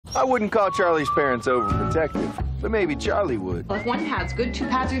I wouldn't call Charlie's parents overprotective, but maybe Charlie would. Well, if one pad's good, two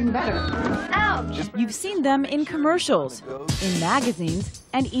pads are even better. Ouch! You've seen them in commercials, in magazines,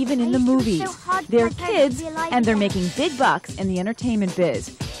 and even in the movies. They're kids, and they're making big bucks in the entertainment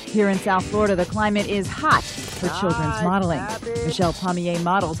biz. Here in South Florida, the climate is hot for children's modeling. Michele Pommier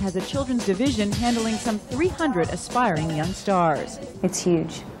Models has a children's division handling some 300 aspiring young stars. It's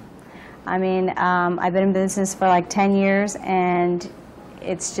huge. I mean, I've been in business for like 10 years, and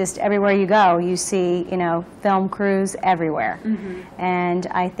it's just everywhere you go, you see, you know, film crews everywhere. And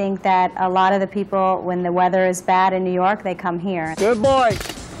I think that a lot of the people, when the weather is bad in New York, they come here. Good boy.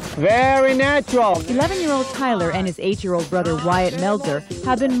 Very natural. 11-year-old Tyler and his 8-year-old brother Wyatt Meltzer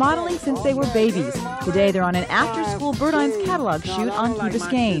have been modeling since they were babies. Today they're on an after-school Burdines catalog shoot on Key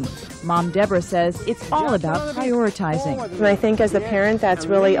Biscayne. Mom Deborah says it's all about prioritizing. And I think as a parent, that's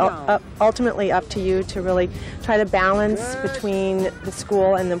really ultimately up to you to really try to balance between the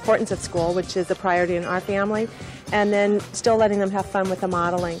school and the importance of school, which is a priority in our family, and then still letting them have fun with the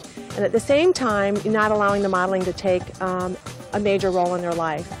modeling. And at the same time, you're not allowing the modeling to take a major role in their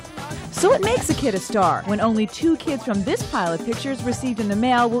life. So what makes a kid a star when only 2 kids from this pile of pictures received in the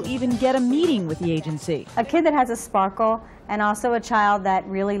mail will even get a meeting with the agency? A kid that has a sparkle, and also a child that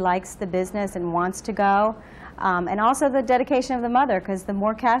really likes the business and wants to go, and also the dedication of the mother, because the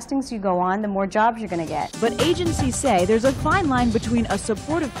more castings you go on, the more jobs you're going to get. But agencies say there's a fine line between a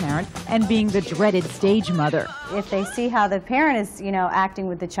supportive parent and being the dreaded stage mother. If they see how the parent is, you know, acting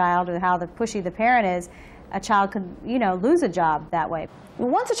with the child, or how pushy the parent is, a child could, you know, lose a job that way.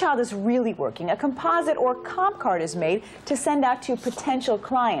 Once a child is really working, a composite or comp card is made to send out to potential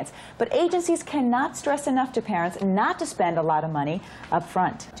clients. But agencies cannot stress enough to parents not to spend a lot of money up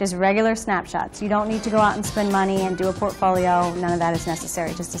front. Just regular snapshots. You don't need to go out and spend money and do a portfolio. None of that is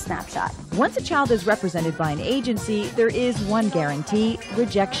necessary, just a snapshot. Once a child is represented by an agency, there is one guarantee: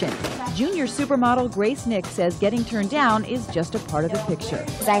 rejection. Junior supermodel Grace Nick says getting turned down is just a part of the picture.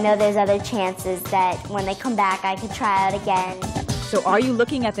 I know there's other chances that when they come back, I could try out again. So are you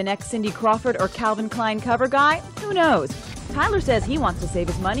looking at the next Cindy Crawford or Calvin Klein cover guy? Who knows? Tyler says he wants to save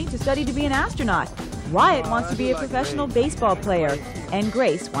his money to study to be an astronaut. Wyatt wants to be a professional baseball player. And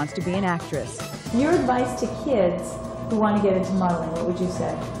Grace wants to be an actress. Your advice to kids who want to get into modeling, what would you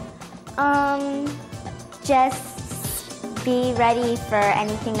say? Just be ready for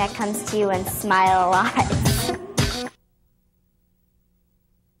anything that comes to you and smile a lot.